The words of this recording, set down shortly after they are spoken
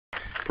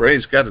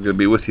Praise God, I'm going to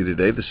be with you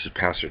today. This is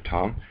Pastor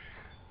Tom,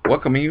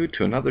 welcoming you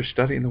to another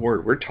study in the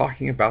Word. We're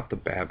talking about the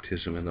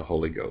baptism in the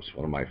Holy Ghost,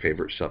 one of my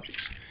favorite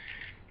subjects.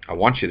 I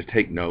want you to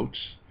take notes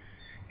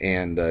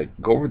and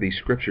go over these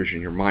scriptures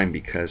in your mind,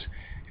 because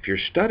if you're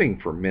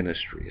studying for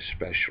ministry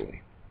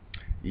especially,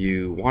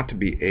 you want to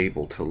be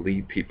able to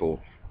lead people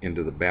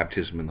into the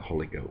baptism in the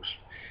Holy Ghost.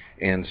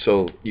 And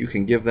so you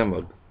can give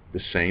them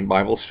the same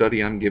Bible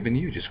study I'm giving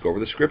you. Just go over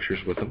the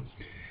scriptures with them,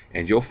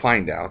 and you'll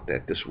find out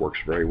that this works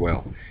very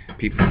well.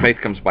 Faith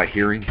comes by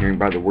hearing, hearing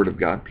by the Word of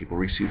God. People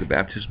receive the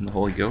baptism of the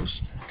Holy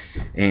Ghost,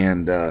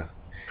 and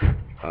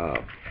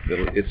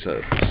it's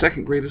a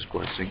second greatest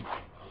blessing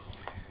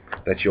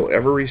that you'll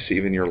ever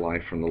receive in your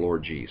life from the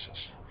Lord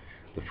Jesus.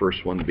 The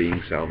first one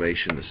being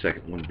salvation, the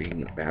second one being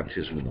the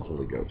baptism in the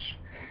Holy Ghost.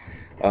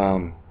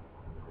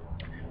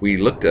 We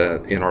looked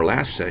in our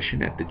last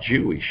session at the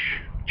Jewish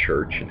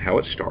church and how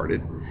it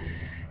started,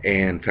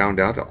 and found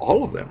out that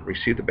all of them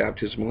received the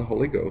baptism of the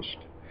Holy Ghost.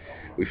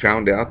 We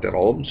found out that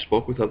all of them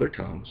spoke with other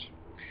tongues.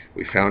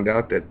 We found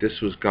out that this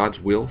was God's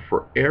will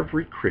for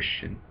every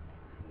Christian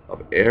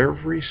of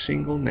every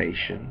single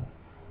nation,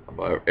 of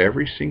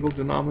every single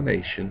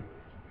denomination,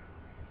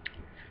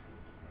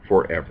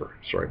 forever.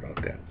 Sorry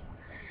about that.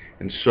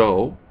 And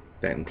so,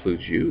 that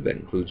includes you, that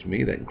includes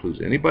me, that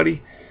includes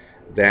anybody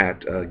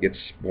that gets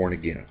born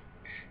again.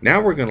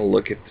 Now we're going to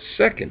look at the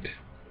second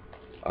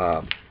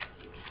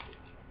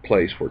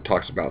place where it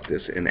talks about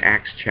this in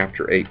Acts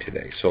chapter 8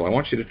 today. So I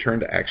want you to turn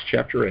to Acts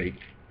chapter 8.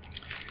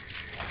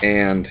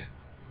 And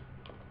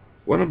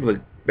one of the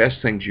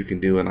best things you can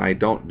do, and I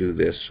don't do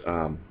this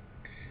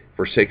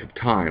for sake of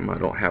time, I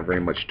don't have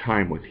very much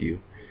time with you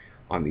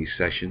on these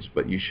sessions,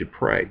 but you should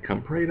pray.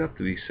 Come pray up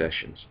to these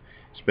sessions.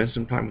 Spend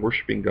some time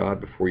worshiping God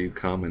before you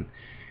come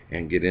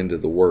and get into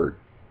the Word,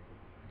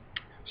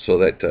 so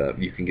that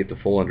you can get the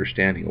full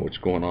understanding of what's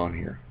going on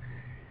here.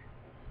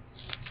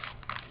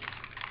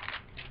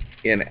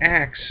 In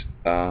Acts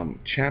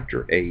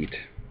chapter 8,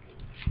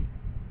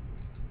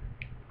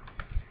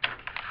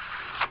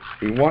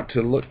 we want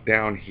to look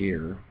down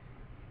here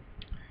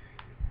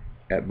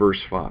at verse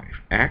 5.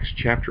 Acts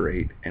chapter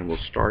 8, and we'll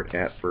start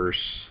at verse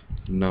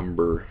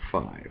number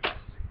 5.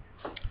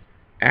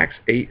 Acts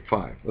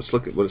 8:5. Let's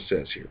look at what it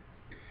says here.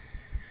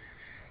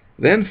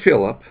 Then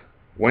Philip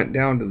went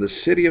down to the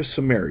city of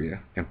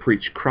Samaria and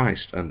preached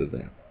Christ unto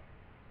them.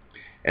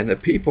 And the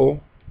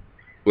people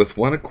with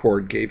one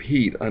accord gave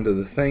heed unto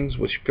the things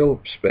which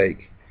Philip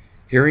spake,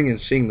 hearing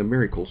and seeing the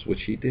miracles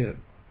which he did.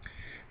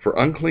 For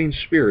unclean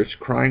spirits,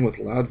 crying with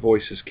loud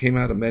voices, came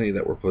out of many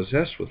that were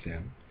possessed with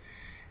them,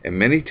 and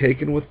many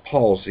taken with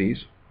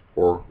palsies,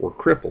 or were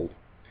crippled,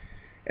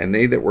 and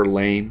they that were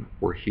lame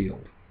were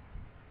healed.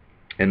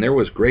 And there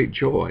was great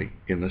joy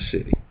in the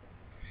city.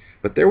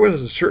 But there was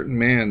a certain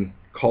man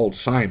called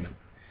Simon,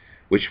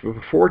 which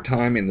before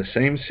time in the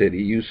same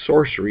city used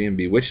sorcery, and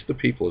bewitched the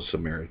people of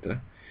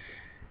Samaria,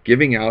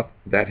 giving out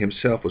that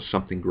himself was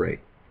something great,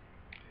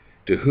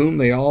 to whom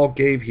they all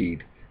gave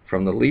heed,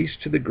 from the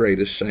least to the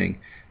greatest, saying,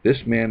 This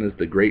man is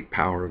the great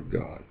power of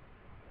God.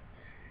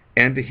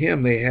 And to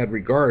him they had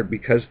regard,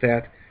 because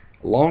that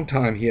a long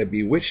time he had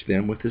bewitched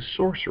them with his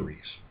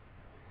sorceries.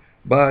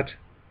 But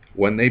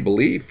when they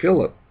believed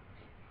Philip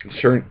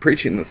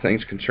preaching the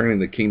things concerning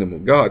the kingdom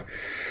of God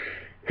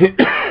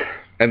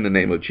and the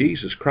name of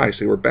Jesus Christ,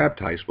 they were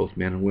baptized, both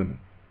men and women.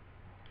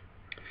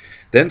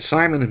 Then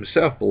Simon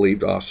himself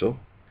believed also,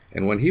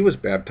 and when he was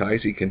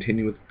baptized, he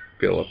continued with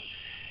Philip,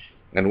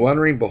 and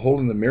wondering,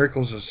 beholding the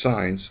miracles and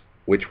signs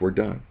which were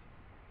done.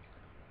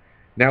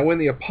 Now when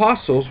the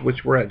apostles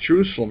which were at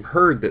Jerusalem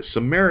heard that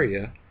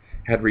Samaria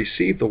had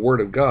received the word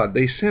of God,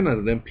 they sent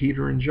unto them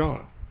Peter and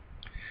John,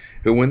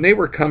 who when they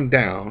were come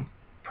down,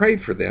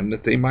 prayed for them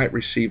that they might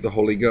receive the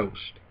Holy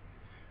Ghost.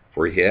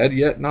 For he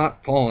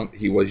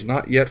was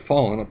not yet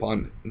fallen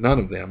upon none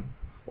of them,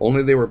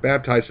 only they were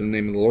baptized in the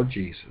name of the Lord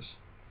Jesus.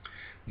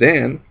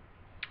 Then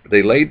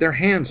they laid their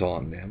hands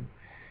on them,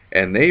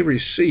 and they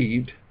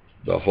received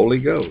the Holy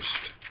Ghost.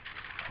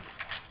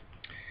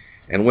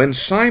 And when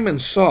Simon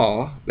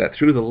saw that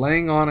through the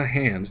laying on of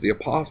hands, the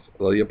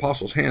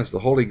apostles' hands, the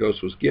Holy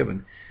Ghost was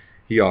given,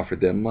 he offered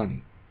them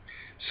money,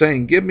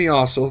 saying, Give me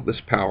also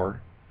this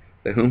power,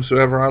 that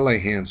whomsoever I lay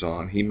hands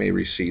on, he may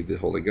receive the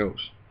Holy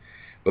Ghost.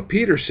 But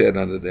Peter said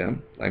unto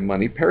them, Thy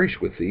money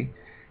perish with thee,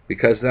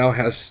 because thou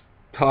hast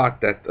taught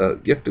that the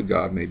gift of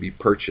God may be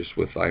purchased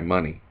with thy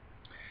money.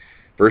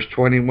 Verse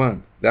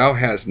 21, Thou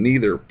hast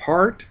neither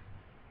part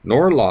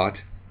nor lot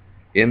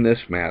in this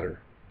matter,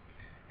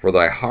 for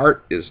thy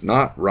heart is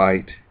not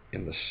right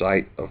in the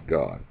sight of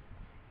God.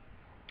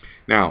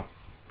 Now,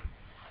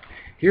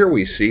 here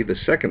we see the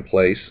second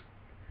place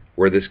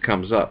where this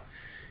comes up.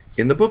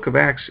 In the book of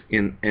Acts,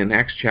 in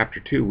Acts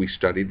chapter 2, we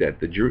studied that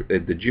the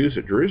Jews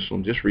at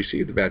Jerusalem just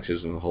received the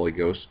baptism of the Holy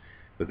Ghost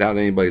without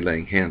anybody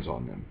laying hands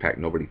on them. In fact,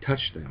 nobody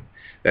touched them.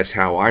 That's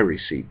how I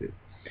received it.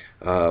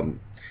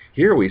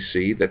 Here we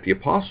see that the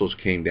apostles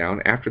came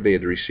down after they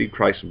had received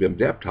Christ and been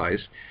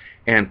baptized,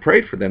 and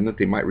prayed for them that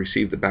they might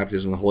receive the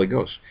baptism of the Holy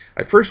Ghost.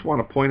 I first want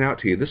to point out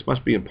to you, this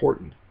must be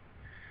important.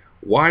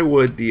 why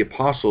would the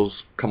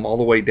apostles come all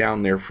the way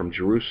down there from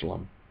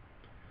Jerusalem,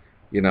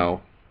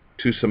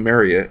 to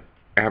Samaria,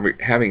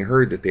 having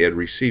heard that they had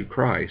received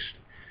Christ,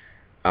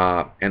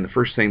 and the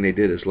first thing they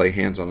did is lay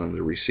hands on them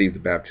to receive the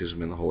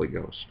baptism in the Holy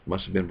Ghost?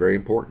 Must have been very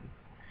important.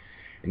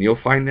 And you'll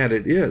find that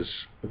it is,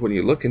 when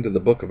you look into the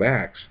book of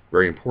Acts,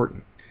 very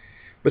important.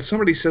 But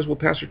somebody says, well,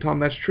 Pastor Tom,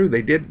 that's true.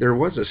 There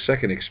was a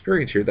second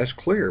experience here. That's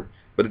clear.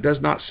 But it does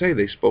not say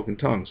they spoke in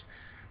tongues.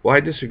 Well, I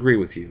disagree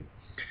with you.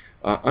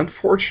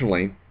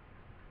 Unfortunately,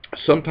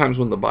 sometimes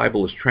when the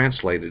Bible is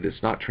translated,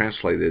 it's not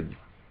translated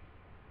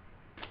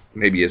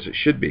maybe as it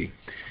should be.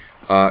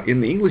 In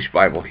the English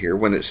Bible here,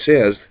 when it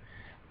says,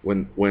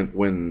 when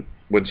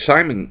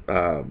Simon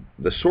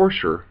the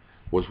sorcerer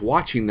was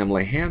watching them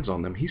lay hands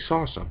on them, he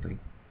saw something.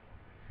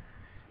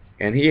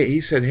 And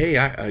he said, hey,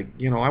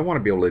 I want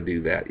to be able to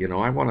do that.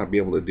 I want to be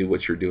able to do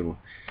what you're doing.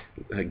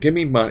 Give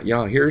me money.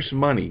 Here's some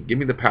money. Give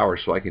me the power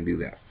so I can do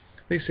that.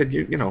 They said,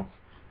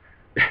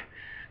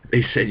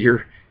 they said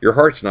your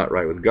heart's not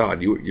right with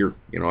God. You're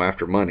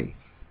after money.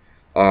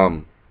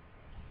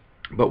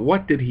 But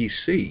what did he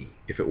see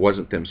if it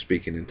wasn't them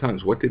speaking in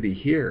tongues? What did he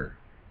hear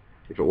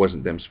if it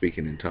wasn't them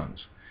speaking in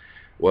tongues?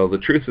 Well, the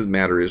truth of the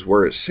matter is,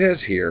 where it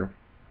says here,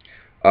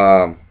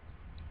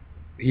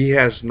 he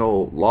has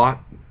no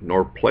lot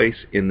nor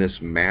place in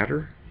this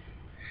matter.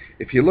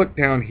 If you look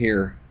down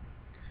here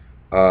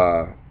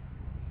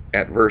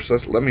at verse,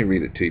 let me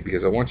read it to you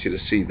because I want you to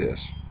see this.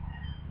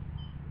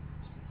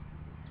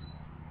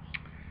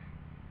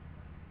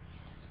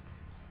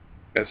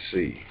 Let's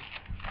see.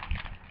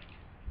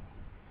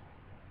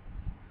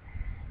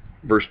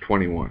 Verse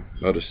 21.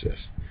 Notice this.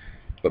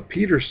 But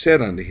Peter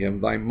said unto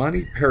him, thy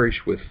money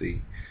perish with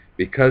thee,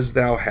 because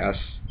thou hast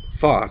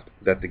thought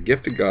that the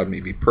gift of God may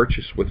be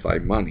purchased with thy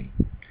money.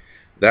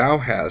 Thou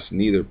hast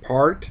neither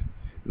part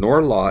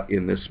nor lot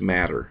in this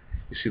matter.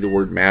 You see the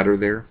word matter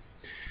there?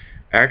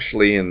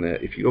 Actually,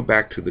 if you go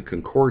back to the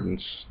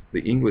concordance,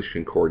 the English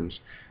concordance,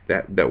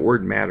 that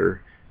word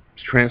matter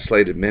is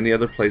translated many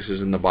other places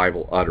in the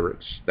Bible,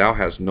 utterance.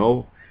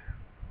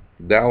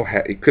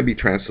 It could be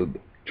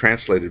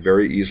translated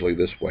very easily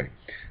this way.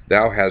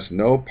 Thou hast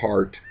no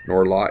part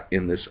nor lot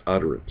in this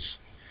utterance.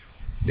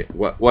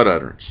 What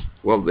utterance?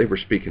 Well, they were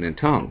speaking in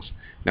tongues.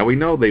 Now we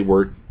know they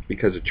were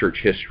because of church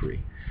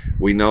history.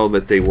 We know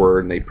that they were,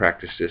 and they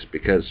practiced this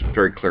because it's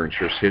very clear in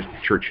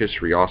church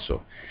history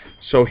also.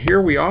 So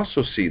here we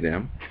also see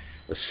them,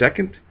 the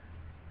second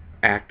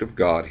act of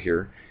God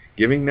here,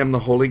 giving them the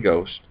Holy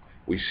Ghost.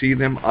 We see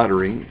them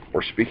uttering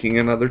or speaking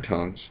in other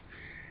tongues.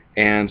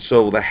 And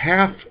so the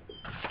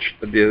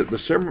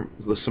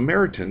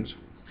Samaritans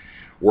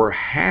were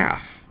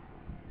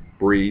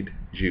half-breed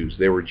Jews.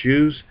 They were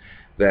Jews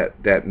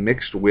that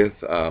mixed with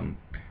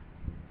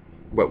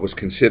what was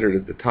considered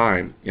at the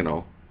time,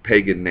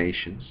 pagan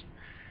nations.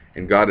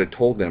 And God had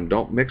told them,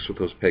 don't mix with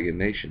those pagan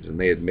nations. And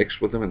they had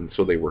mixed with them, and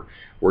so they were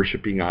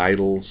worshiping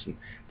idols, and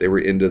they were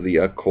into the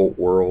occult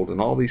world,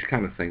 and all these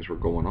kind of things were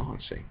going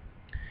on, see.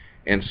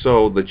 And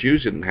so the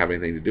Jews didn't have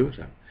anything to do with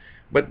them.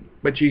 But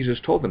Jesus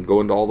told them, go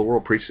into all the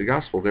world, preach the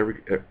gospel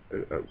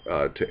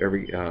to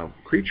every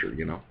creature,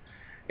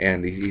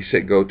 And he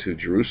said, go to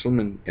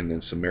Jerusalem and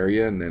then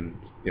Samaria, and then,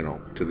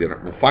 to the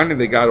other. Well, finally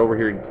they got over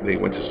here, and they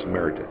went to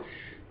Samaria.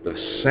 The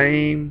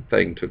same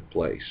thing took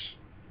place,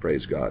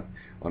 praise God,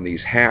 on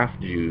these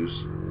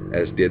half-Jews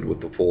as did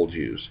with the full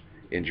Jews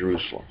in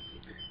Jerusalem.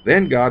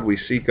 Then we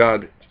see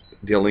God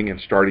dealing and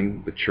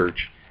starting the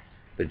church,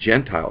 the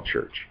Gentile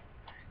church,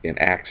 in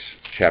Acts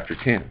chapter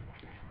 10.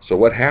 So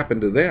what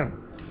happened to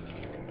them?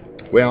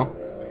 Well,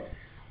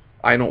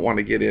 I don't want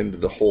to get into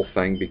the whole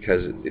thing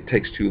because it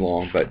takes too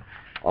long, but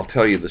I'll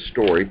tell you the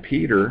story.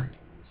 Peter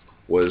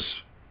was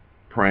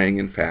praying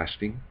and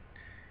fasting,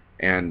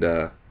 and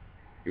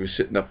he was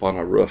sitting up on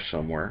a roof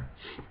somewhere,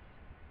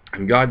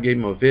 and God gave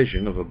him a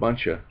vision of a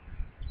bunch of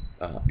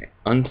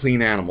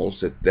unclean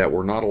animals that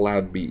were not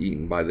allowed to be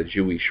eaten by the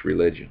Jewish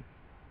religion.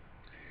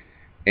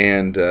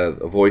 And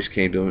a voice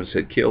came to him and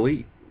said, kill,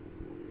 eat.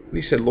 And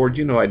he said, Lord,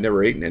 I'd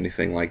never eaten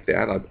anything like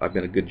that. I've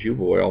been a good Jew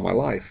boy all my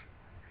life.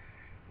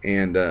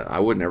 And I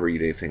would never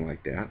eat anything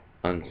like that,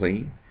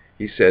 unclean.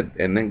 He said,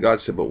 and then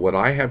God said, but what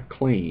I have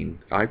clean,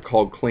 I've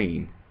called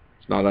clean,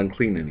 it's not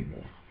unclean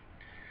anymore.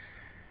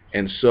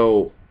 And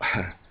so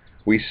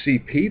we see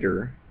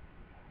Peter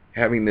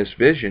having this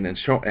vision,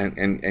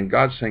 and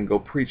God saying, go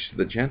preach to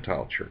the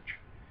Gentile church.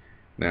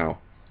 Now,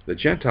 the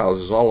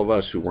Gentiles is all of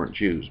us who weren't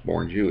Jews,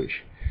 born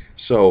Jewish.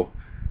 So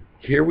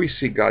here we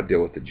see God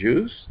deal with the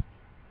Jews,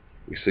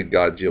 we see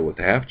God deal with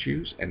the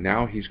half-Jews, and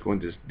now he's going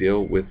to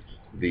deal with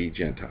the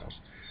Gentiles.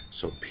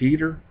 So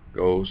Peter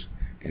goes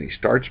and he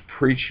starts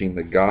preaching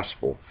the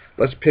gospel.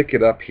 Let's pick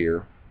it up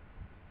here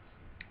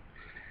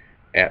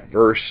at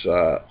verse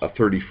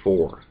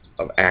 34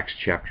 of Acts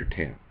chapter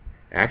 10.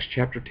 Acts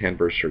chapter 10,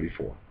 verse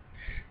 34.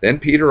 Then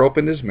Peter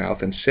opened his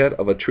mouth and said,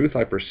 of a truth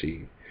I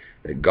perceive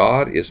that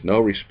God is no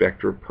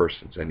respecter of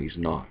persons, and he's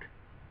not.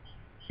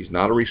 He's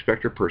not a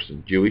respecter of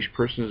persons. Jewish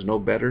person is no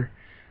better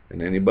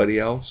than anybody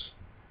else.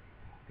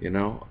 A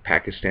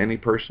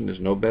Pakistani person is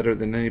no better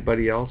than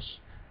anybody else.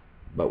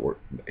 But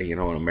an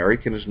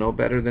American is no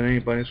better than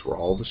anybody else. We're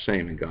all the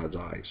same in God's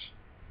eyes.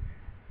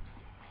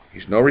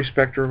 He's no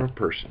respecter of a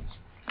person.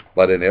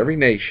 But in every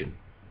nation,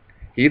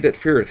 he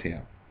that feareth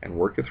him and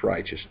worketh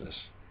righteousness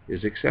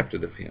is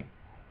accepted of him.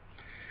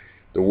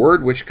 The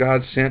word which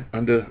God sent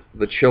unto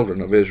the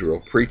children of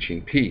Israel,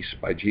 preaching peace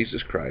by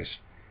Jesus Christ,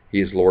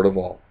 he is Lord of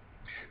all.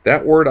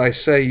 That word I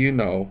say you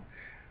know,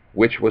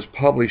 which was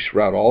published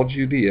throughout all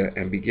Judea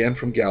and began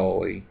from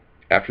Galilee,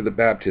 after the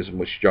baptism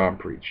which John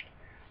preached,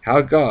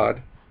 how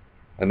God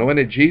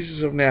anointed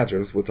Jesus of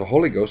Nazareth with the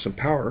Holy Ghost and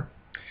power,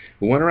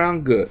 who went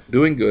around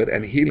doing good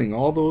and healing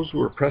all those who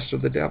were oppressed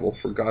of the devil,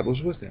 for God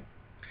was with him.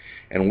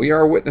 And we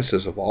are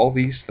witnesses of all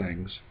these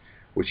things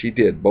which he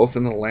did, both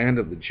in the land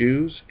of the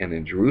Jews and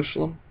in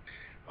Jerusalem,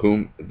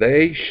 whom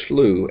they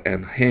slew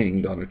and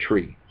hanged on a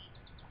tree.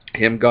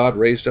 Him God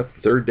raised up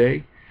the third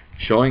day,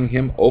 showing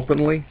him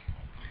openly,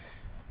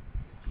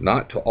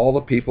 not to all the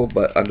people,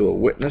 but unto a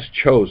witness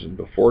chosen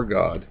before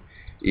God,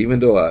 even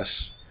to us,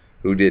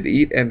 who did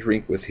eat and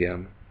drink with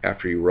him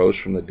after he rose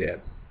from the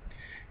dead.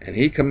 And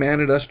he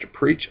commanded us to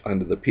preach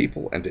unto the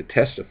people and to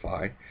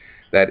testify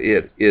that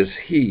it is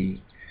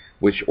he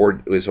which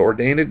is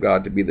ordained of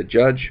God to be the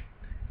judge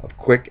of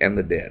quick and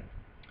the dead.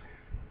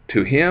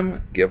 To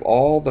him give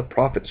all the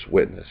prophets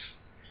witness,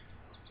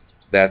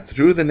 that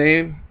through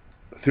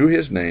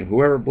his name,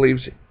 whoever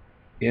believes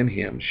in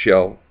him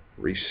shall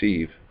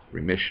receive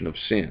remission of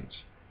sins.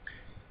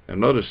 Now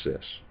notice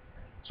this.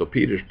 So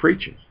Peter's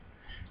preaching.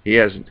 He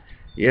hasn't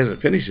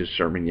finished his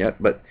sermon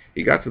yet, but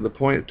he got to the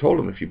point it told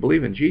him, if you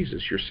believe in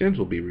Jesus, your sins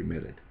will be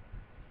remitted.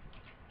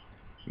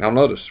 Now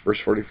notice, verse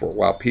 44,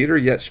 while Peter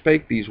yet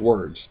spake these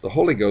words, the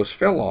Holy Ghost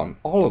fell on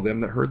all of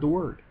them that heard the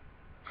word.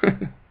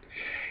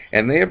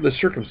 And they of the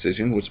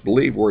circumcision which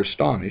believed were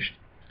astonished,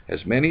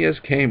 as many as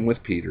came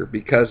with Peter,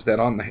 because that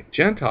on the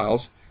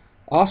Gentiles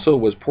also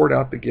was poured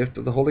out the gift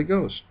of the Holy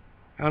Ghost.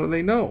 How do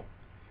they know?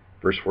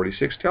 Verse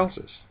 46 tells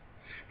us,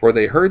 for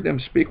they heard them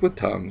speak with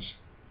tongues,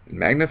 and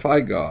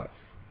magnify God.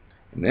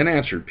 And then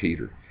answered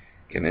Peter,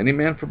 can any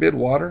man forbid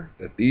water,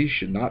 that these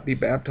should not be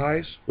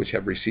baptized, which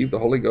have received the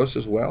Holy Ghost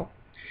as well?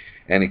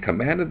 And he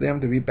commanded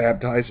them to be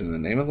baptized in the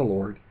name of the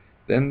Lord.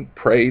 Then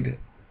prayed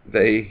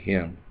they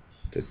him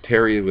to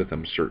tarry with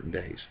them certain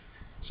days.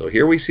 So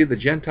here we see the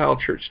Gentile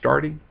church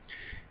starting.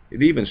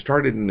 It even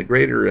started in a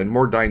greater and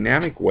more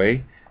dynamic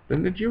way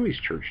than the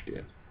Jewish church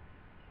did.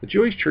 The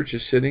Jewish church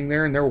is sitting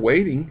there and they're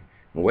waiting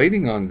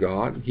on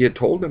God. He had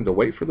told them to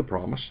wait for the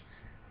promise.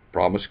 The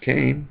promise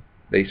came.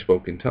 They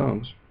spoke in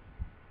tongues.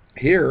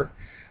 Here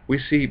we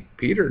see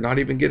Peter not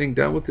even getting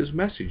done with his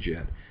message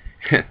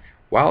yet.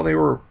 While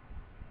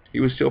he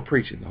was still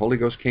preaching, the Holy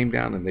Ghost came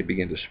down and they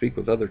began to speak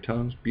with other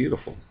tongues.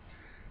 Beautiful.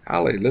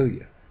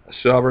 Hallelujah. A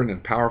sovereign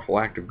and powerful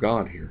act of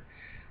God here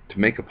to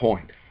make a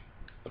point.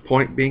 The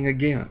point being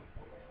again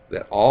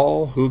that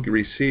all who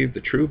receive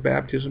the true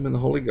baptism in the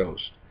Holy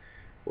Ghost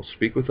will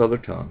speak with other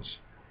tongues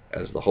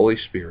as the Holy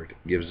Spirit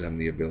gives them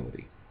the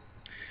ability.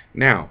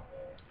 Now,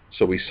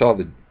 so we saw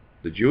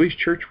the Jewish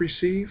church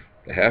receive,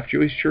 the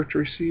half-Jewish church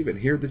receive, and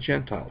here the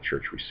Gentile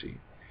church receive.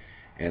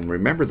 And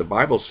remember, the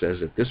Bible says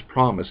that this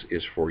promise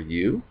is for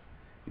you,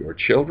 your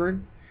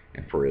children,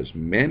 and for as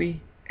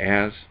many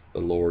as the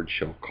Lord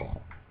shall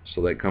call.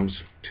 So that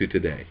comes to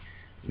today.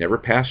 Never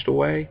passed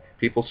away.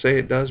 People say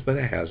it does, but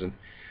it hasn't.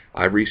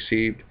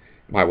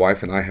 My wife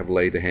and I have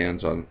laid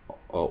hands on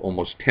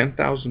almost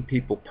 10,000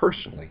 people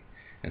personally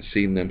and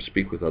seen them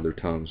speak with other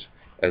tongues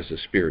as the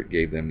Spirit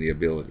gave them the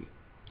ability.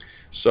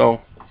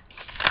 So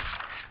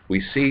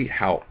we see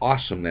how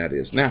awesome that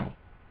is. Now,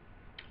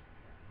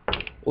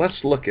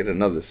 let's look at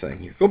another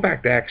thing. You go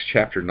back to Acts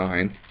chapter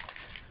 9.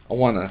 I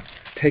want to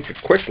take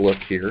a quick look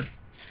here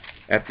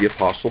at the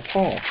Apostle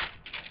Paul.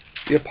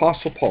 The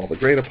Apostle Paul, the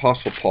great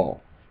Apostle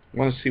Paul. I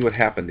want to see what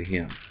happened to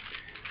him.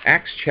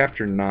 Acts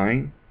chapter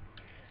 9,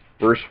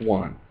 verse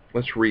 1.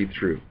 Let's read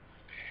through.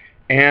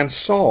 And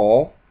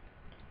Saul,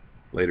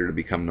 later to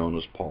become known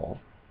as Paul,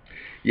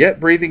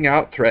 yet breathing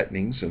out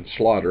threatenings and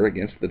slaughter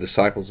against the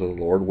disciples of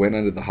the Lord, went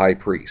unto the high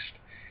priest,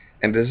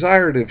 and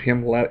desired of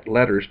him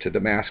letters to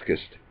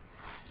Damascus,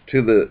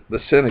 to the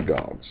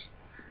synagogues,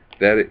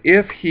 that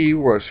if he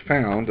was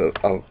found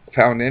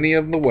any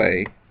of the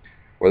way,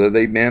 whether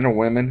they men or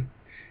women,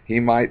 he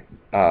might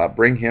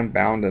bring him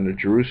bound unto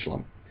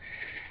Jerusalem.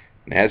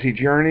 And as he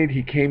journeyed,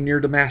 he came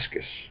near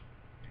Damascus,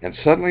 and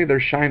suddenly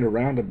there shined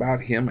around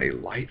about him a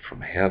light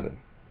from heaven.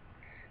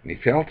 And he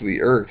fell to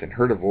the earth and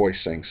heard a voice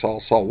saying,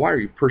 Saul, Saul, why are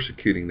you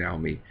persecuting thou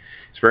me?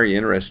 It's very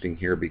interesting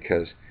here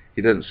because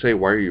he doesn't say,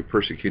 why are you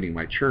persecuting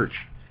my church?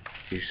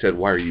 He said,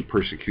 why are you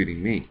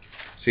persecuting me?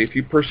 See, if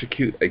you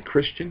persecute a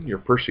Christian, you're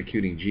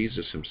persecuting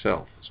Jesus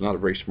himself. It's not a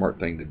very smart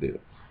thing to do.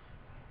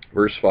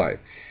 Verse 5,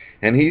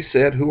 and he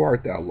said, who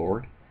art thou,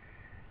 Lord?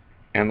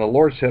 And the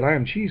Lord said, I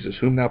am Jesus,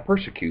 whom thou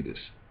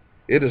persecutest.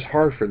 It is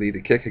hard for thee to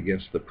kick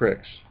against the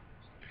pricks.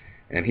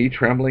 And he,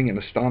 trembling and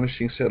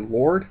astonishing, said,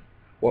 Lord,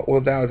 what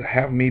wilt thou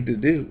have me to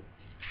do?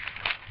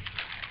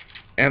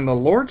 And the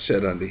Lord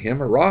said unto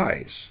him,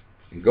 arise,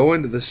 and go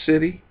into the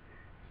city,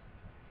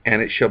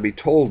 and it shall be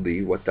told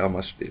thee what thou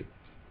must do.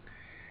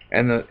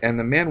 And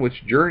the men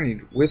which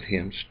journeyed with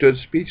him stood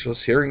speechless,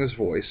 hearing his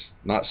voice,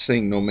 not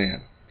seeing no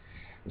man.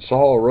 And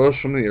Saul arose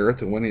from the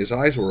earth, and when his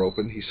eyes were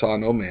opened, he saw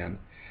no man.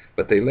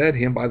 But they led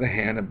him by the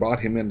hand and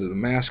brought him into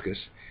Damascus,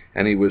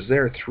 and he was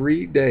there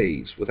 3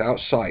 days without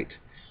sight,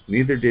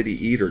 neither did he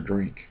eat or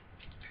drink.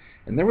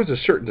 And there was a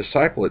certain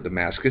disciple at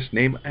Damascus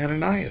named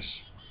Ananias.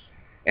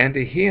 And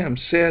to him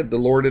said the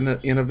Lord in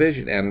a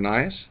vision,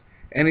 Ananias.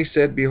 And he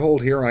said,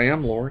 Behold, here I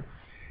am, Lord.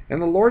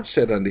 And the Lord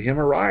said unto him,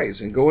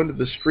 Arise, and go into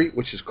the street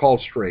which is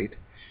called Straight,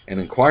 and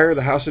inquire of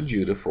the house of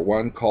Judah for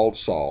one called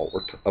Saul,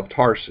 or of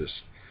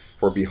Tarsus.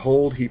 For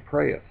behold, he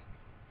prayeth,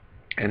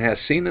 and has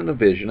seen in a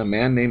vision a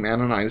man named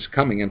Ananias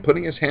coming, and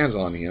putting his hands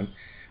on him,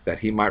 that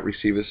he might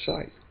receive his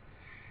sight.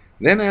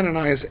 Then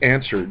Ananias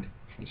answered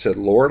and said,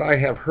 Lord, I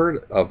have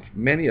heard of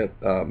many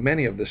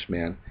of this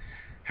man,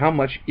 how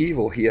much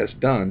evil he has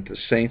done to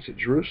saints at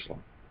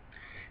Jerusalem.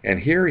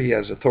 And here he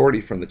has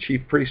authority from the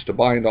chief priest to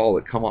bind all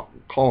that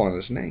call on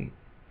his name.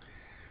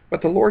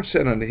 But the Lord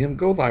said unto him,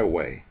 Go thy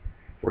way,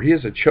 for he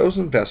is a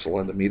chosen vessel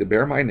unto me to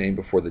bear my name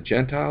before the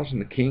Gentiles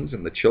and the kings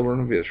and the children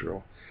of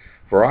Israel.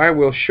 For I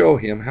will show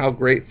him how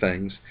great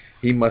things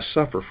he must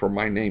suffer for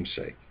my name's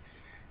sake.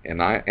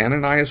 And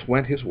Ananias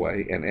went his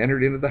way, and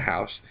entered into the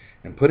house,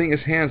 and putting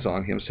his hands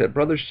on him, said,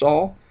 Brother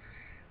Saul,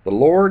 the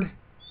Lord,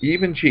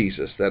 even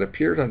Jesus, that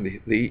appeared unto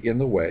thee in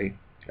the way,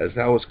 as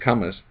thou was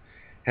comest,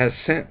 has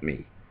sent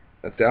me,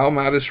 that thou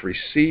mightest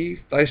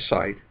receive thy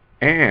sight,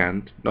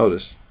 and,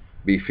 notice,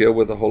 be filled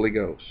with the Holy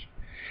Ghost.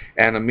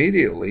 And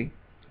immediately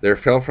there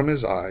fell from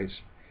his eyes,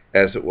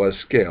 as it was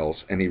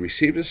scales, and he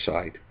received his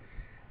sight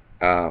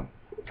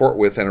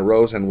forthwith, and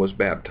arose and was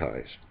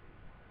baptized.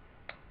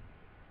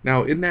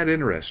 Now, isn't that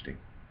interesting?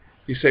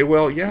 You say,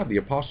 well, yeah, the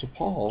Apostle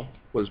Paul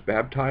was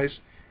baptized,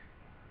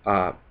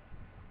 and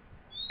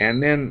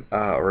then,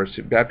 or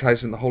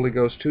baptized in the Holy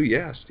Ghost too.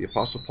 Yes, the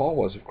Apostle Paul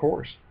was, of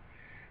course.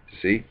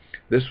 See,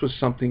 this was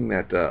something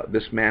that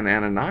this man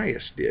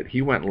Ananias did.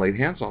 He went and laid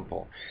hands on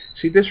Paul.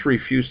 See, this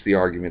refutes the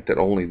argument that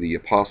only the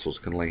apostles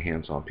can lay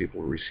hands on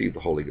people to receive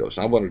the Holy Ghost.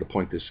 I wanted to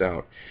point this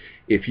out.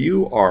 If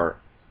you are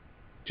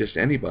just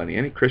anybody,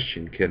 any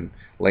Christian can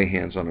lay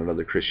hands on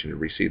another Christian to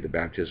receive the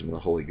baptism of the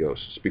Holy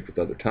Ghost, speak with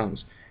other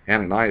tongues.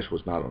 Ananias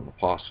was not an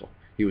apostle.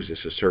 He was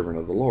just a servant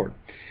of the Lord.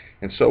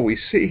 And so we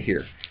see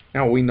here.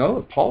 Now, we know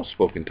that Paul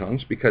spoke in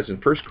tongues because in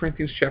 1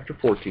 Corinthians chapter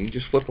 14,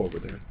 just flip over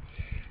there.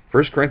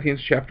 1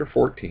 Corinthians chapter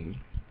 14,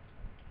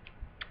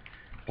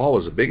 Paul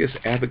was the biggest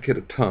advocate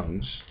of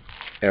tongues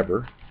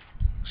ever,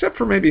 except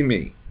for maybe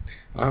me.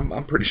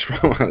 I'm pretty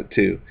strong on it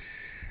too.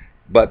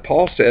 But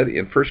Paul said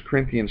in 1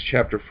 Corinthians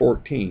chapter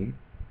 14,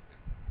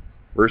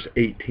 verse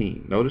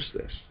 18, notice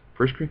this,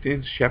 1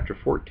 Corinthians chapter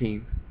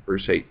 14,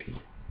 verse 18,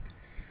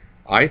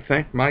 I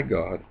thank my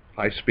God,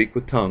 I speak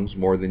with tongues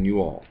more than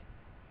you all.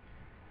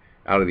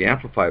 Out of the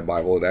Amplified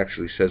Bible, it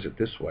actually says it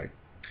this way,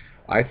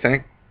 I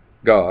thank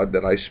God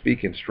that I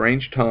speak in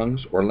strange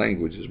tongues or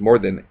languages more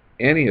than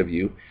any of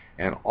you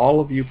and all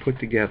of you put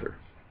together.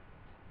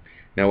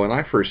 Now, when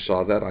I first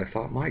saw that, I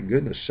thought, my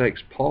goodness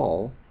sakes,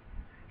 Paul,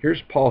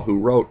 here's Paul who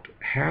wrote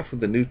half of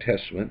the New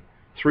Testament,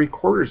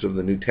 3/4 of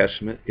the New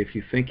Testament. If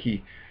you think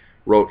he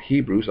wrote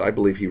Hebrews, I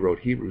believe he wrote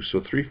Hebrews, so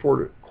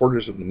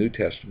 3/4 of the New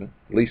Testament,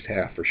 at least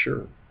half for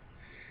sure.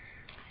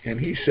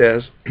 And he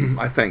says,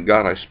 I thank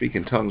God I speak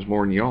in tongues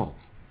more than y'all.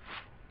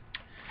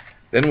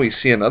 Then we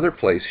see another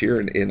place here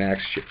in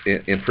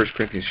 1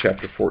 Corinthians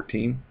chapter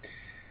 14,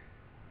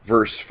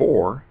 verse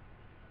 4.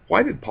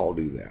 Why did Paul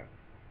do that?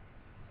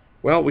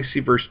 Well, we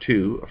see verse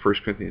 2 of 1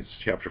 Corinthians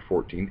chapter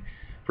 14.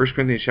 1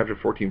 Corinthians chapter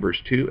 14, verse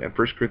 2, and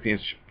 1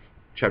 Corinthians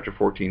chapter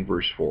 14,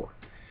 verse 4.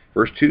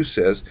 Verse 2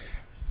 says,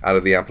 out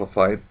of the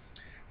Amplified,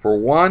 For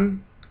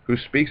one who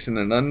speaks in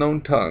an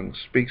unknown tongue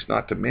speaks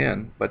not to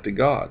men, but to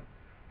God.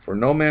 For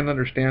no man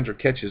understands or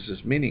catches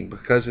his meaning,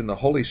 because in the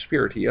Holy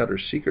Spirit he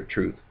utters secret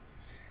truth,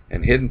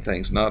 and hidden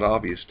things not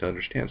obvious to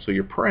understand. So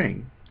you're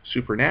praying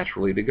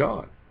supernaturally to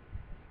God.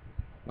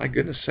 My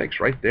goodness sakes,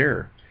 right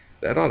there,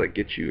 that ought to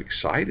get you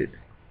excited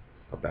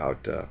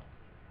about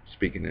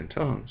speaking in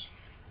tongues.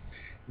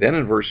 Then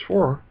in verse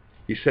 4,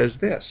 he says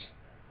this,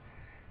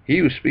 He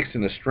who speaks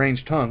in a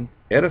strange tongue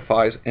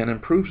edifies and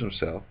improves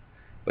himself,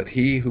 but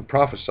he who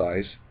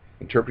prophesies,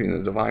 interpreting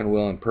the divine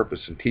will and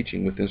purpose and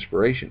teaching with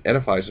inspiration,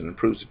 edifies and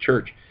improves the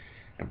church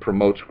and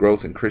promotes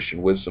growth in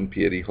Christian wisdom,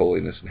 piety,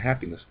 holiness, and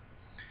happiness.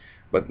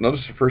 But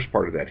notice the first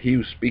part of that. He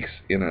who speaks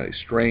in a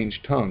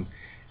strange tongue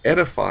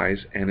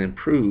edifies and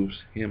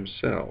improves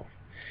himself.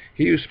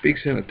 He who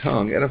speaks in a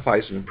tongue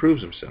edifies and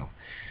improves himself.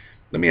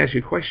 Let me ask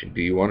you a question.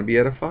 Do you want to be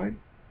edified?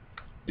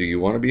 Do you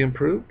want to be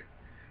improved?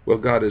 Well,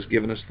 God has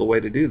given us the way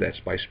to do that. It's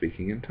by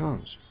speaking in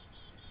tongues.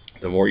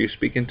 The more you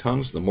speak in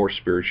tongues, the more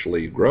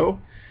spiritually you grow,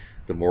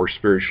 the more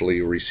spiritually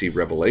you receive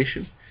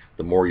revelation,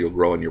 the more you'll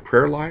grow in your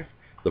prayer life,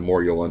 the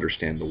more you'll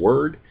understand the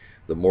Word,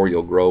 the more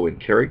you'll grow in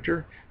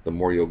character, the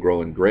more you'll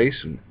grow in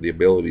grace and the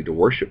ability to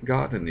worship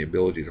God and the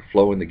ability to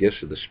flow in the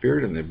gifts of the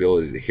Spirit and the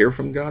ability to hear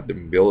from God, the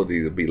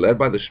ability to be led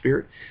by the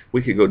Spirit.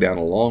 We could go down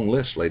a long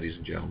list, ladies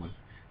and gentlemen.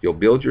 You'll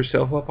build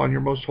yourself up on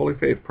your most holy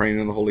faith, praying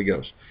in the Holy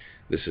Ghost.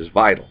 This is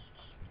vital.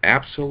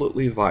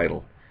 absolutely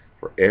vital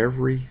for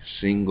every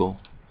single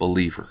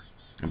believer.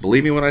 And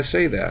believe me when I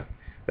say that,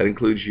 that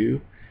includes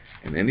you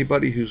and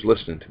anybody who's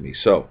listening to me.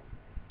 So,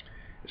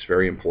 it's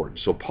very important.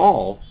 So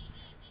Paul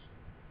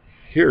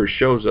here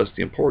shows us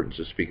the importance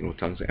of speaking with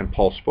tongues, and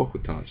Paul spoke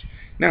with tongues.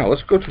 Now,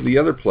 let's go to the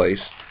other place,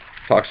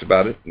 talks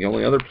about it, the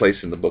only other place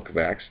in the book of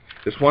Acts.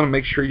 Just want to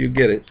make sure you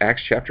get it,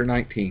 Acts chapter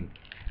 19.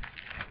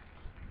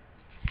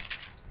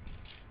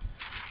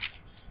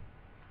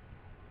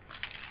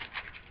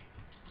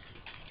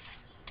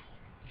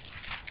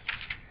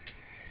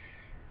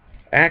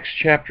 Acts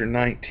chapter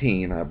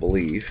 19, I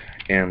believe,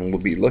 and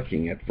we'll be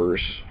looking at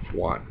verse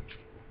 1.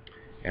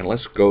 And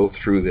let's go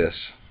through this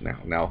now.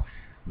 Now,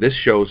 this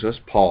shows us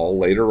Paul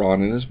later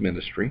on in his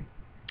ministry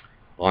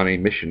on a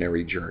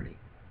missionary journey.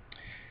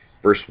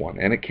 Verse 1,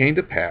 and it came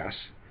to pass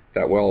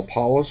that while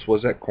Apollos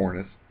was at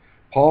Corinth,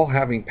 Paul,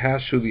 having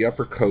passed through the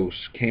upper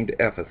coast, came to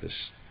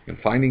Ephesus, and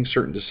finding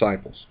certain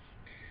disciples.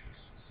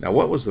 Now,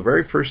 what was the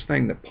very first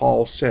thing that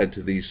Paul said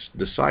to these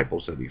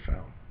disciples that he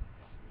found?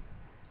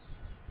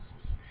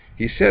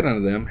 He said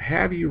unto them,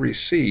 have you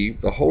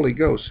received the Holy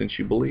Ghost since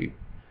you believed?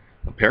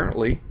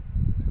 Apparently,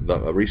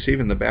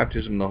 receiving the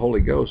baptism of the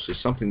Holy Ghost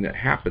is something that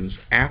happens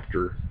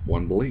after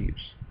one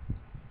believes.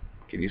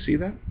 Can you see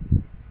that?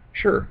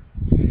 Sure.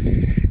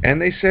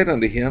 And they said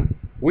unto him,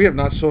 we have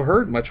not so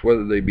heard much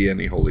whether there be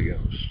any Holy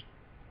Ghost.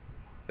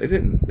 They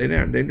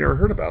never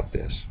heard about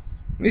this.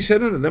 And he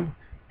said unto them,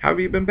 how have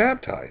you been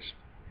baptized?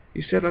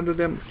 He said unto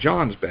them,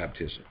 John's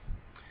baptism.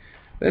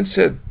 Then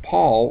said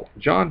Paul,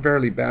 John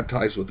verily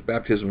baptized with the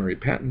baptism of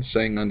repentance,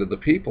 saying unto the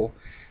people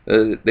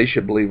that they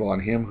should believe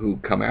on him who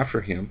come after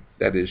him,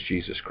 that is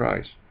Jesus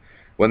Christ.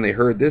 When they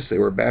heard this, they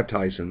were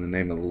baptized in the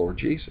name of the Lord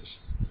Jesus.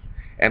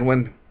 And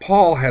when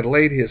Paul had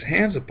laid his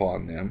hands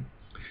upon them,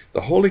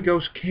 the Holy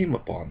Ghost came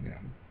upon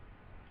them,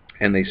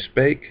 and they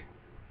spake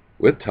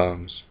with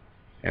tongues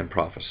and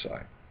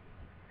prophesied.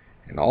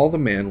 And all the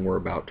men were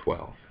about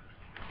 12.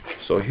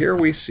 So here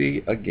we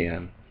see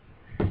again,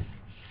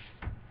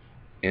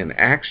 in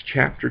Acts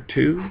chapter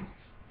 2,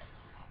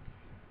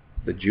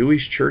 the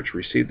Jewish church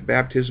received the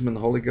baptism in the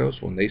Holy Ghost.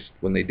 When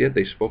they did,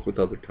 they spoke with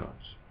other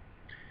tongues.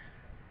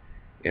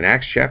 In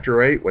Acts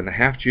chapter 8, when the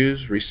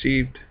half-Jews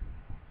received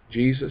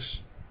Jesus,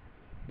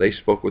 they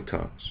spoke with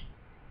tongues.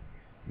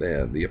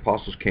 The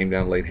apostles came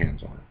down and laid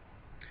hands on them.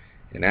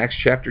 In Acts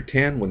chapter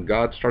 10, when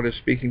God started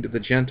speaking to the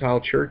Gentile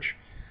church,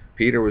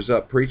 Peter was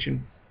up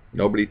preaching.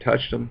 Nobody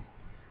touched them.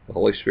 The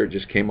Holy Spirit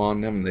just came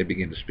on them, and they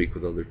began to speak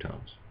with other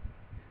tongues.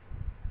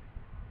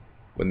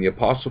 When the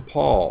apostle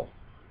Paul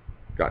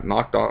got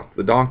knocked off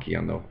the donkey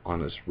on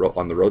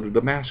the road to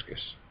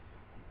Damascus,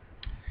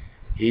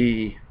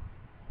 he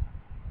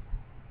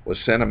was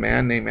sent a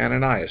man named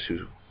Ananias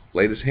who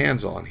laid his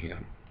hands on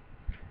him,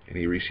 and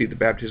he received the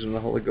baptism of the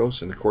Holy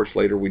Ghost, and of course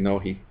later we know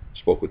he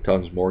spoke with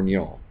tongues more than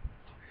y'all.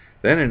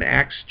 Then in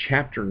Acts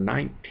chapter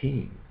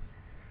 19,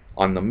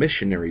 on the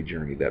missionary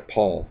journey that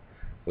Paul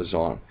was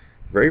on,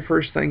 the very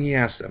first thing he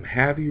asked them,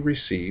 have you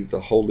received the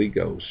Holy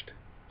Ghost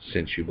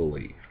since you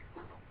believe?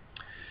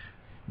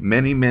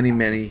 Many, many,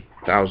 many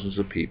thousands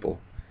of people,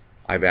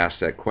 I've asked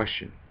that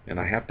question, and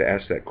I have to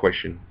ask that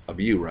question of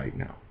you right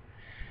now.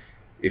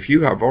 If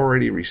you have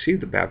already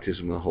received the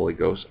baptism of the Holy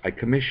Ghost, I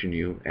commission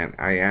you, and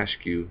I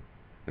ask you,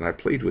 and I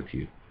plead with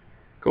you,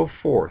 go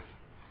forth,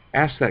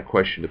 ask that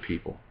question to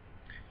people.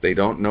 If they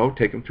don't know,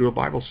 take them through a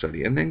Bible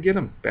study, and then get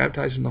them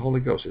baptized in the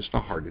Holy Ghost. It's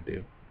not hard to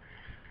do.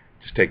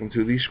 Just take them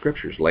through these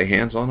scriptures, lay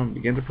hands on them,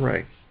 begin to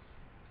pray.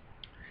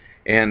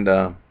 And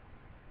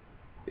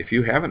if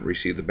you haven't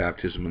received the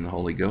baptism in the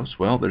Holy Ghost,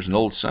 well, there's an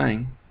old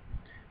saying,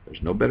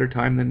 there's no better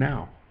time than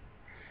now.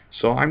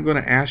 So I'm going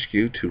to ask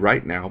you to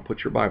right now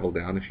put your Bible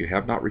down if you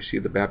have not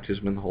received the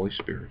baptism in the Holy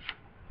Spirit.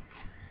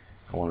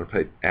 I want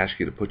to ask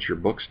you to put your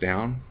books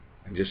down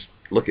and just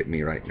look at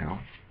me right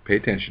now. Pay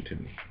attention to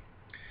me.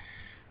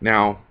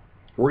 Now,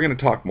 we're going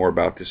to talk more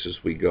about this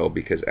as we go,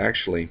 because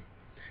actually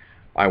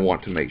I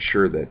want to make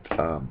sure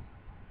that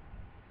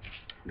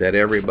that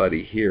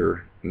everybody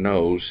here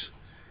knows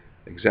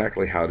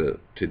exactly how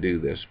to do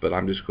this. But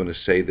I'm just going to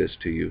say this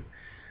to you,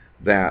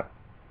 that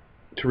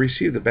to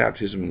receive the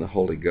baptism in the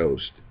Holy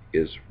Ghost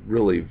is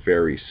really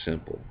very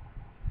simple,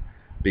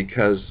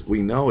 because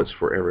we know it's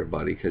for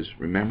everybody. Because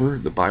remember,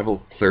 the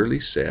Bible clearly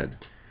said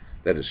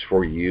that it's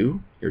for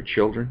you, your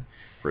children,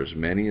 for as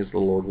many as the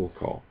Lord will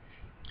call.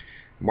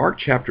 Mark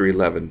chapter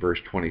 11 verse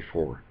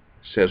 24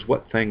 says,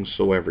 what things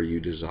soever you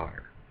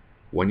desire,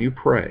 when you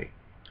pray,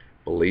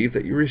 believe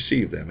that you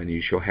receive them, and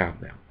you shall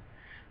have them.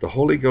 The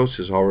Holy Ghost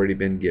has already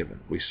been given.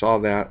 We saw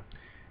that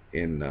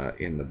in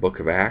the book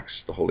of Acts.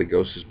 The Holy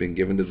Ghost has been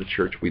given to the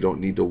church. We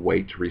don't need to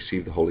wait to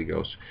receive the Holy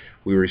Ghost.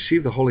 We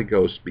receive the Holy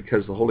Ghost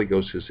because the Holy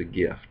Ghost is a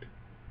gift.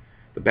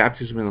 The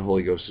baptism in the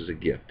Holy Ghost is a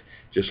gift.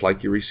 Just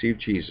like you receive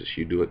Jesus,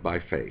 you do it by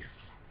faith.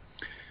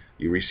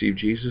 You receive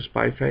Jesus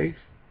by faith,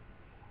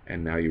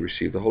 and now you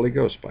receive the Holy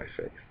Ghost by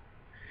faith.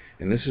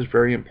 And this is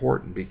very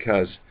important,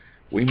 because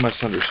we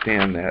must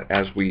understand that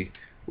as we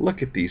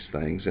look at these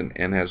things,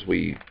 and as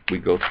we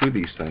go through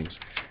these things,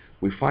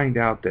 we find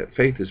out that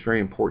faith is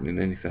very important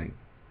in anything.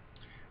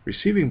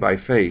 Receiving by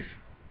faith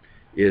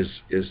is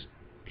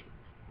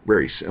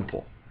very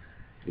simple.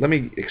 Let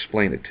me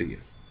explain it to you.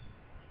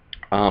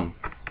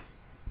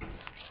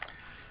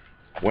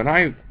 When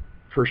I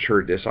first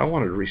heard this, I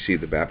wanted to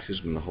receive the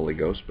baptism in the Holy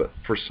Ghost, but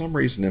for some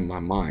reason in my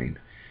mind,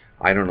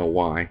 I don't know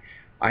why,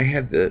 I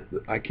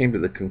came to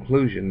the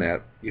conclusion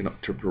that,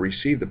 to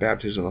receive the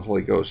baptism of the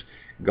Holy Ghost,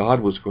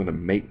 God was going to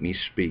make me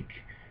speak,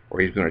 or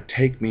He's going to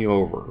take me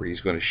over, or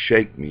He's going to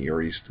shake me,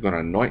 or He's going to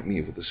anoint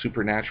me with a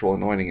supernatural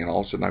anointing, and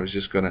all of a sudden I was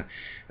just going to,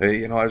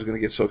 I was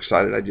going to get so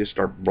excited I'd just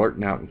start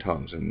blurting out in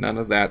tongues, and none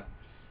of that.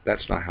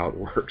 That's not how it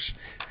works.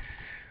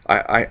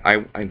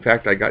 In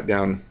fact, I got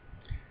down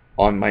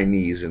on my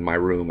knees in my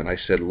room, and I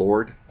said,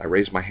 Lord, I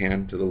raised my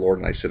hand to the Lord,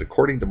 and I said,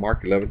 according to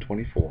Mark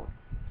 11:24,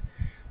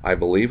 I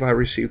believe I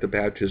received the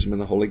baptism in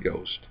the Holy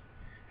Ghost,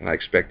 and I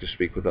expect to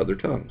speak with other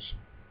tongues.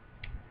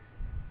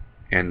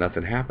 And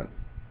nothing happened.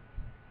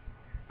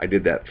 I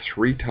did that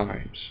 3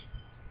 times,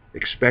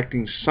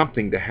 expecting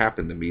something to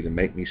happen to me to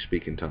make me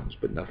speak in tongues,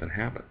 but nothing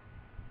happened.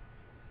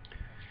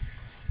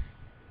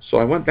 So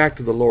I went back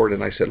to the Lord,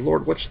 and I said,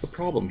 Lord, what's the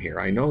problem here?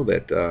 I know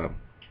that,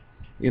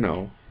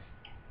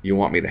 you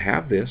want me to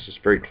have this. It's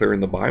very clear in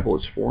the Bible.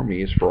 It's for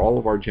me. It's for all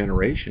of our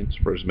generations,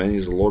 for as many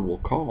as the Lord will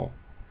call.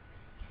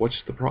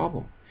 What's the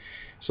problem?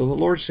 So the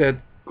Lord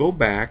said, go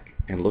back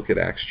and look at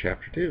Acts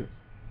chapter 2.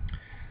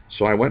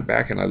 So I went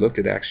back and I looked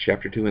at Acts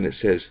chapter 2, and it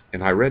says,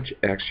 and I read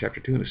Acts chapter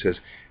 2, and it says,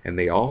 and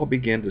they all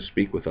began to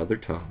speak with other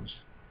tongues,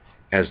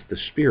 as the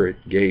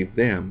Spirit gave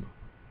them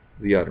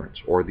the utterance,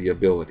 or the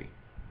ability.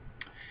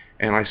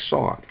 And I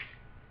saw it.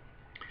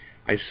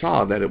 I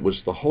saw that it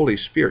was the Holy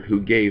Spirit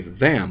who gave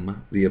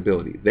them the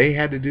ability. They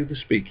had to do the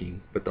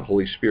speaking, but the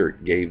Holy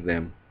Spirit gave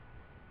them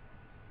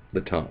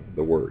the tongue,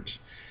 the words.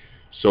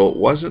 So it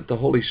wasn't the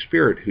Holy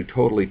Spirit who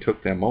totally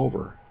took them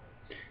over.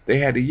 They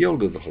had to yield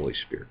to the Holy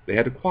Spirit. They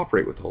had to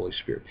cooperate with the Holy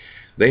Spirit.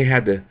 They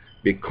had to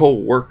be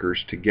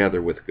co-workers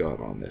together with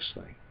God on this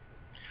thing.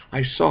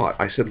 I saw it.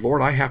 I said,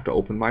 Lord, I have to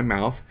open my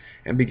mouth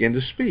and begin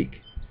to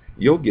speak.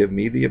 You'll give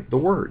me the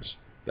words.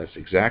 That's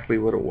exactly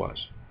what it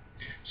was.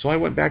 So I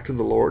went back to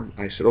the Lord, and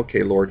I said,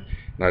 okay, Lord,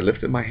 and I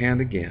lifted my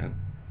hand again,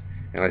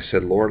 and I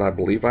said, Lord, I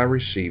believe I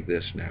receive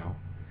this now,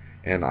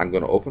 and I'm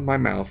going to open my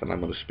mouth, and I'm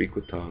going to speak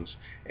with tongues.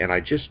 And I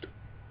just,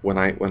 when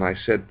I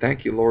said,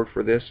 thank you, Lord,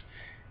 for this,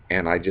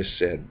 and I just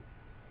said,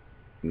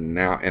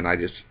 now, and I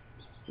just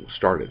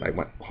started. I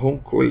went,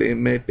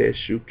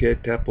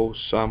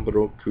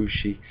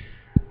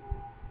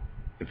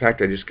 in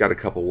fact, I just got a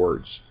couple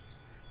words,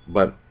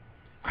 but,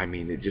 I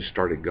mean, it just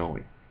started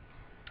going.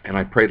 And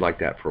I prayed like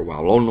that for a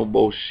while.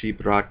 See,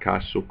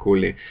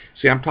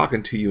 I'm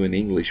talking to you in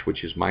English,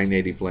 which is my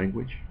native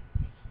language.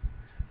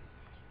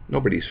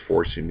 Nobody's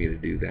forcing me to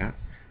do that.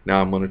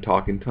 Now I'm going to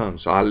talk in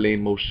tongues. Nobody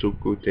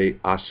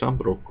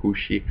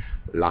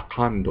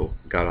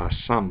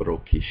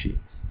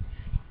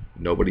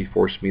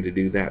forced me to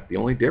do that. The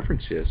only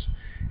difference is,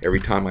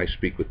 every time I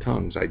speak with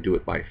tongues, I do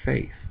it by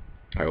faith.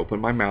 I open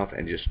my mouth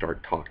and just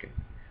start talking.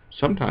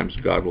 Sometimes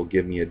God will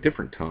give me a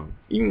different tongue.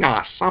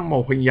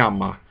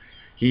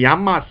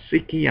 Hiyama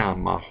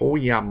sikiyama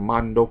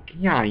hoyamando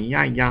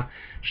kiyaya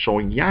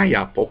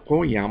soyaya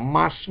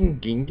pokoyama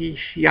sungingi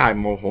shiai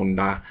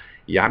mohonda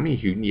yami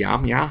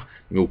hunyamya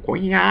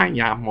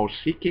mukoyaya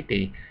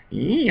mosikite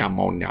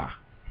yamona.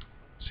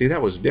 See,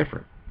 that was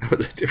different. That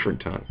was a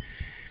different tongue.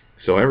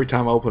 So every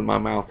time I open my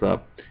mouth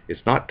up,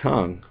 it's not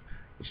tongue.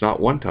 It's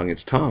not one tongue,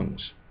 it's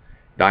tongues.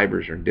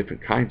 Divers are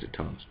different kinds of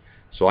tongues.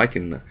 So I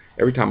can,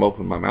 every time I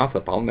open my mouth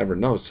up, I'll never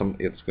know it's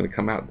going to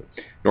come out.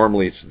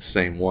 Normally it's the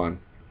same one.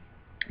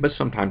 But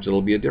sometimes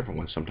it'll be a different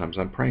one. Sometimes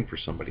I'm praying for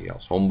somebody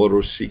else.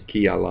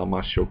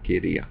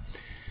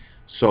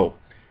 So,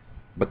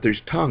 but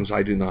there's tongues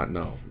I do not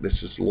know.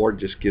 This is, the Lord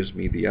just gives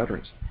me the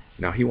utterance.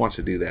 Now He wants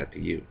to do that to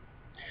you.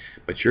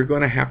 But you're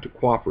going to have to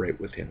cooperate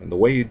with Him. And the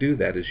way you do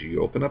that is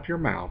you open up your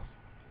mouth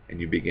and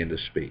you begin to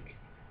speak.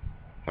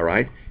 All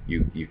right?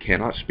 You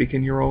cannot speak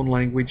in your own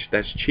language.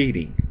 That's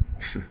cheating.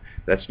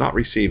 That's not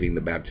receiving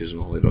the baptism of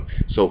the Holy Ghost.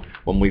 So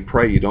when we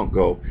pray, you don't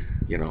go,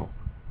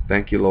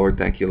 thank you, Lord,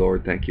 thank you,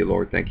 Lord, thank you,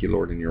 Lord, thank you,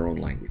 Lord, in your own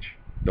language.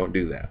 Don't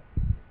do that.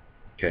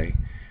 Okay?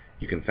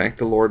 You can thank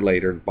the Lord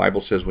later. The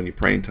Bible says when you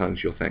pray in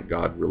tongues, you'll thank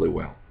God really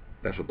well.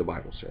 That's what the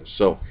Bible says.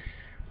 So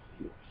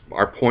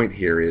our point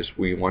here is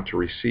we want to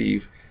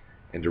receive,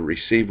 and to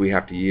receive we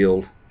have to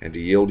yield, and to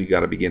yield you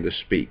got to begin to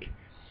speak.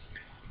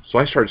 So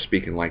I started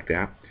speaking like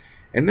that.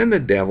 And then the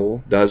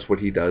devil does what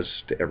he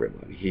does to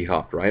everybody. He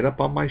hopped right up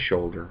on my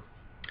shoulder,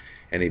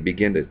 and he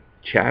began to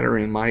chatter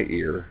in my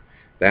ear,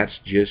 that's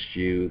just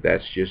you,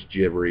 that's just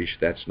gibberish,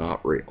 that's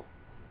not real.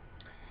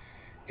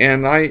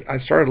 And I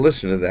started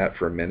listening to that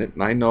for a minute,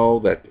 and I know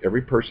that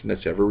every person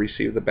that's ever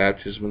received the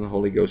baptism of the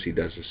Holy Ghost, he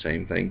does the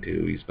same thing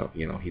too. He's not,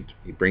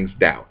 he brings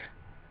doubt.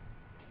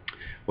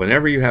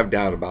 Whenever you have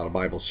doubt about a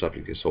Bible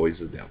subject, it's always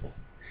the devil.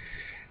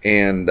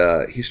 And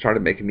he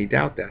started making me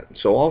doubt that.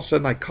 So all of a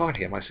sudden I caught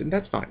him. I said,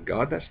 that's not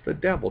God, that's the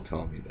devil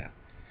telling me that.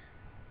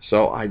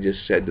 So I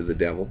just said to the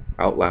devil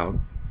out loud,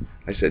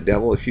 I said,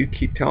 devil, if you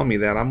keep telling me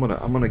that, I'm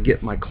gonna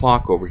get my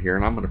clock over here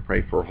and I'm gonna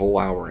pray for a whole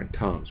hour in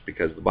tongues,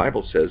 because the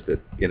Bible says that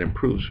it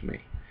improves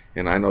me,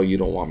 and I know you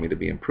don't want me to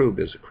be improved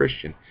as a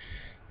Christian.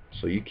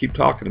 So you keep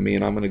talking to me,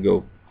 and I'm gonna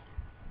go.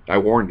 I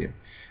warned him,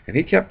 and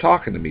he kept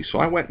talking to me. So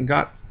I went and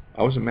got.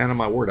 I was a man of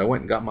my word. I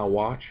went and got my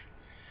watch,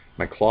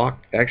 my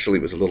clock. Actually,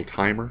 it was a little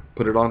timer.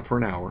 Put it on for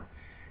an hour,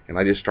 and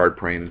I just started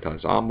praying in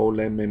tongues. Amo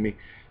le mimi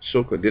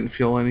suka. Didn't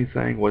feel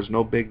anything. Was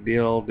no big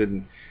deal.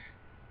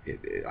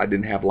 I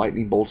didn't have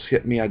lightning bolts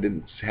hit me. I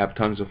didn't have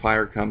tongues of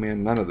fire come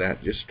in. None of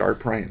that. Just start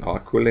praying.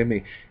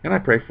 Akulemi. And I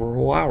prayed for a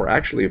whole hour.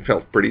 Actually, it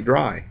felt pretty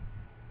dry.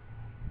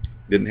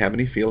 Didn't have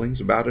any feelings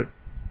about it.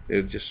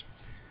 It just,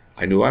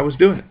 I knew I was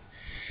doing it.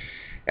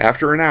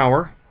 After an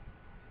hour,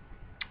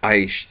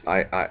 I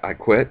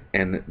quit,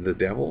 and the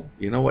devil,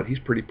 you know what? He's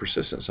pretty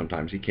persistent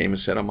sometimes. He came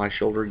and sat on my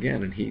shoulder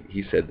again, and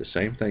he said the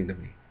same thing to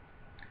me.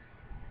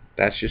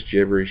 That's just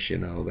gibberish, you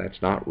know.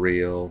 That's not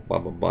real. Blah,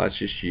 blah, blah. It's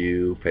just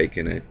you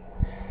faking it.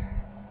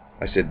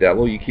 I said,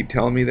 devil, you keep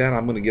telling me that,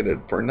 I'm going to get it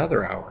for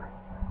another hour.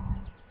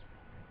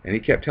 And he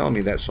kept telling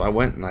me that, so I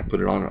went and I put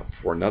it on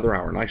for another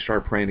hour, and I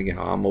started praying again.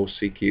 I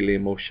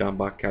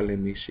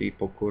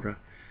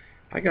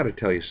got to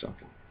tell you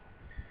something.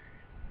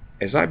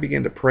 As I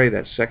began to pray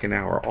that second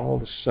hour, all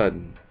of a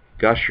sudden,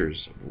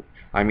 gushers,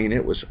 I mean,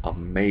 it was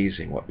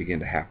amazing what began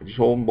to happen. Just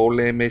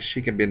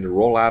she can begin to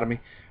roll out of me.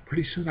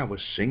 Pretty soon I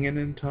was singing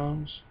in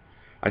tongues.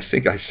 I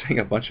think I sang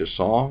a bunch of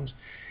songs.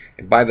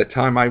 And by the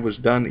time I was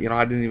done, you know,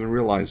 I didn't even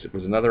realize it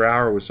was another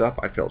hour was up.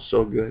 I felt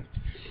so good.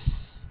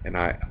 And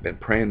I've been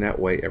praying that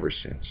way ever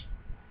since.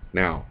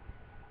 Now,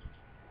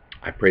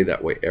 I pray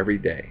that way every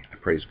day. I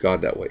praise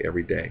God that way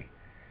every day.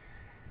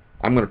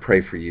 I'm going to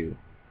pray for you.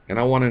 And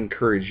I want to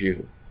encourage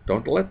you.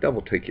 Don't let the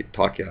devil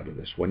talk you out of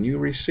this. When you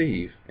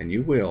receive, and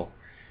you will,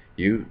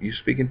 you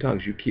speak in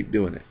tongues, you keep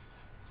doing it.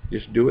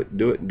 Just do it,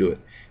 do it, do it.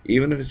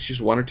 Even if it's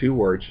just one or two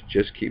words,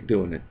 just keep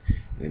doing it.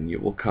 And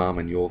it will come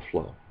and you'll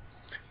flow.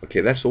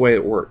 Okay, that's the way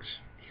it works.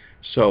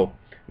 So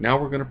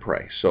now we're going to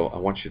pray. So I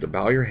want you to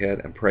bow your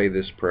head and pray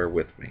this prayer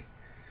with me.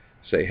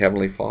 Say,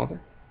 Heavenly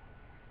Father,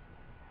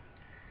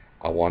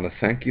 I want to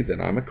thank you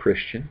that I'm a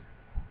Christian.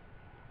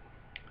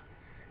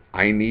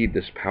 I need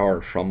this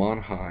power from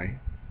on high.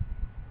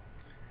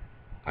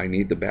 I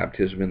need the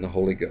baptism in the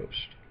Holy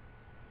Ghost.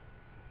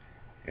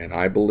 And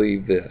I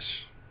believe this,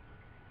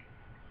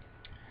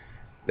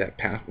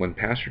 that when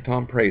Pastor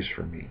Tom prays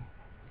for me,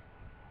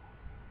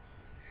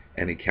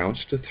 and he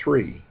counts to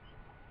 3,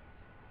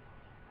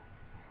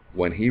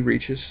 when he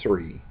reaches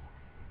 3,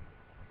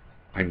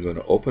 I'm going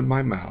to open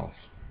my mouth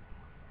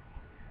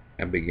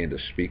and begin to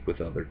speak with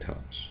other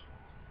tongues.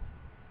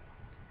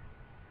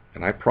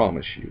 And I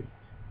promise you,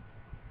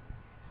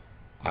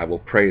 I will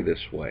pray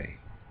this way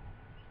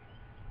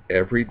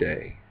every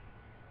day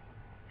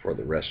for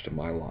the rest of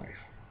my life.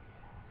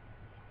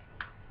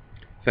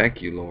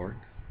 Thank you, Lord,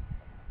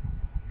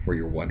 for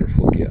your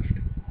wonderful gift.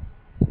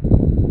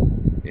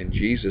 In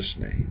Jesus'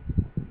 name,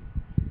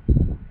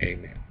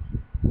 amen.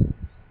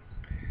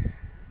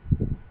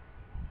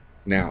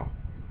 Now,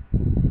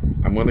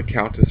 I'm going to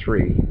count to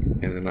 3,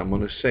 and then I'm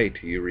going to say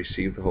to you,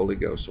 receive the Holy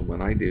Ghost. And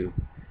when I do,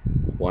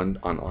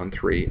 on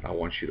 3, I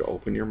want you to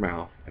open your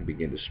mouth and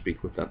begin to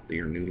speak with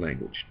your new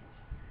language.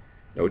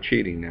 No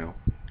cheating now.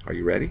 Are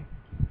you ready?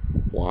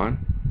 1,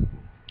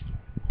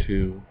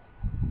 2,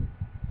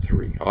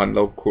 3.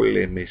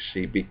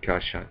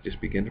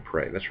 Just begin to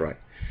pray. That's right.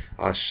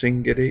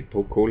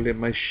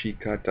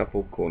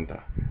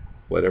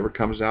 Whatever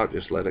comes out,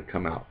 just let it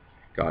come out.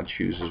 God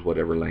chooses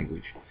whatever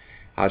language.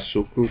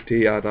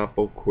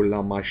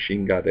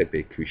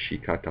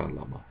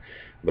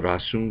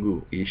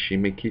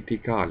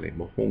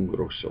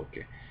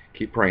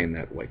 Keep praying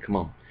that way. Come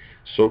on.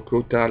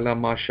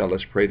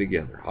 Let's pray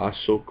together.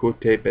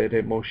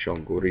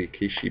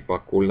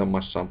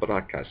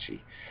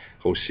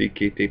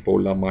 Hosikiti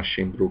pola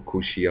mashimbru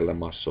kushi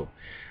alamaso.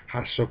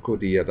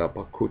 Hasokodia da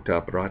bakuta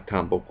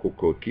bratambo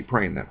kuko. Keep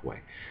praying that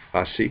way.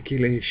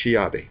 Hasikile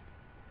shiade.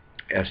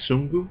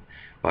 Esungu,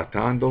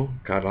 batando,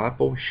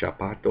 karapo,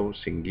 shapato,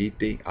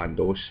 singiti,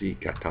 andosi,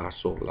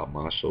 kataso,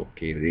 lamaso,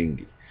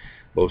 kiringi.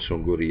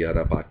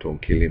 Bosonguriada baton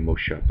kilimo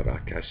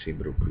shapra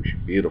simbru kushi.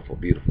 Beautiful,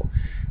 beautiful,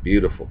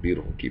 beautiful,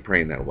 beautiful. Keep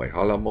praying that way.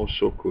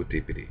 Halamoso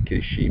kutipidi.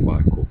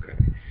 Kishima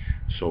kukari.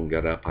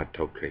 Songara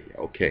patoke.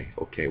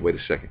 Okay, wait a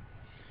second.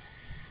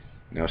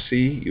 Now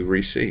see, you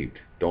received.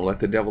 Don't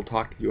let the devil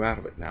talk you out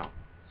of it now.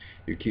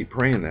 You keep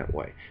praying that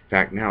way. In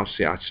fact, now,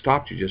 see, I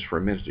stopped you just for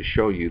a minute to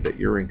show you that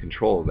you're in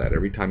control of that.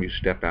 Every time you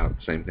step out,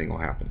 the same thing will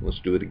happen. Let's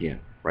do it again.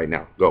 Right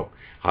now. Go.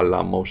 That's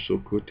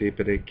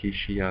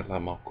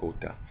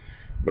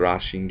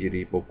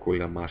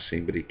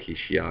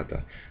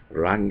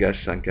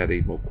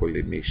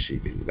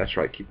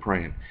right. Keep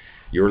praying.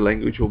 Your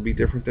language will be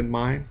different than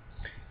mine.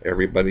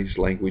 Everybody's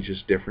language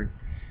is different.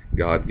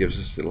 God gives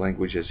us the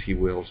language as He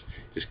wills.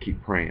 Just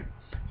keep praying.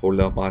 Praise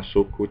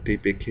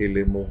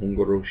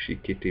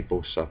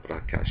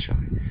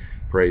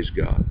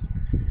God.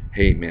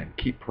 Amen.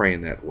 Keep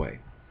praying that way.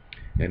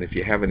 And if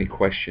you have any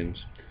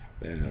questions,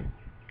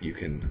 you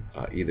can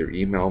either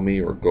email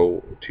me or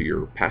go to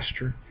your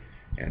pastor,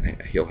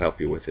 and he'll help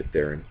you with it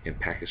there in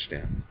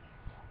Pakistan.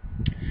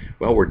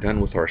 Well, we're done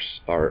with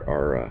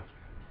our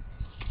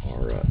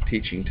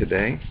teaching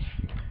today.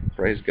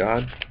 Praise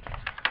God.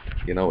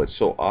 You know, it's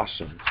so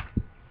awesome,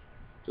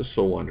 just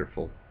so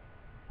wonderful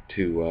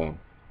to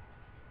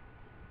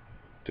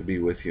be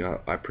with you.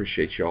 I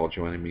appreciate you all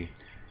joining me,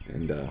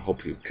 and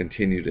hope you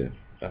continue to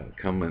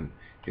come and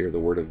hear the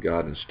Word of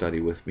God and study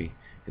with me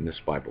in this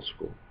Bible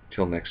school.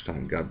 Till next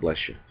time, God bless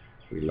you.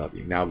 We love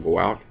you. Now go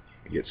out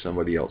and get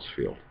somebody else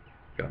filled.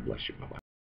 God bless you. Bye-bye.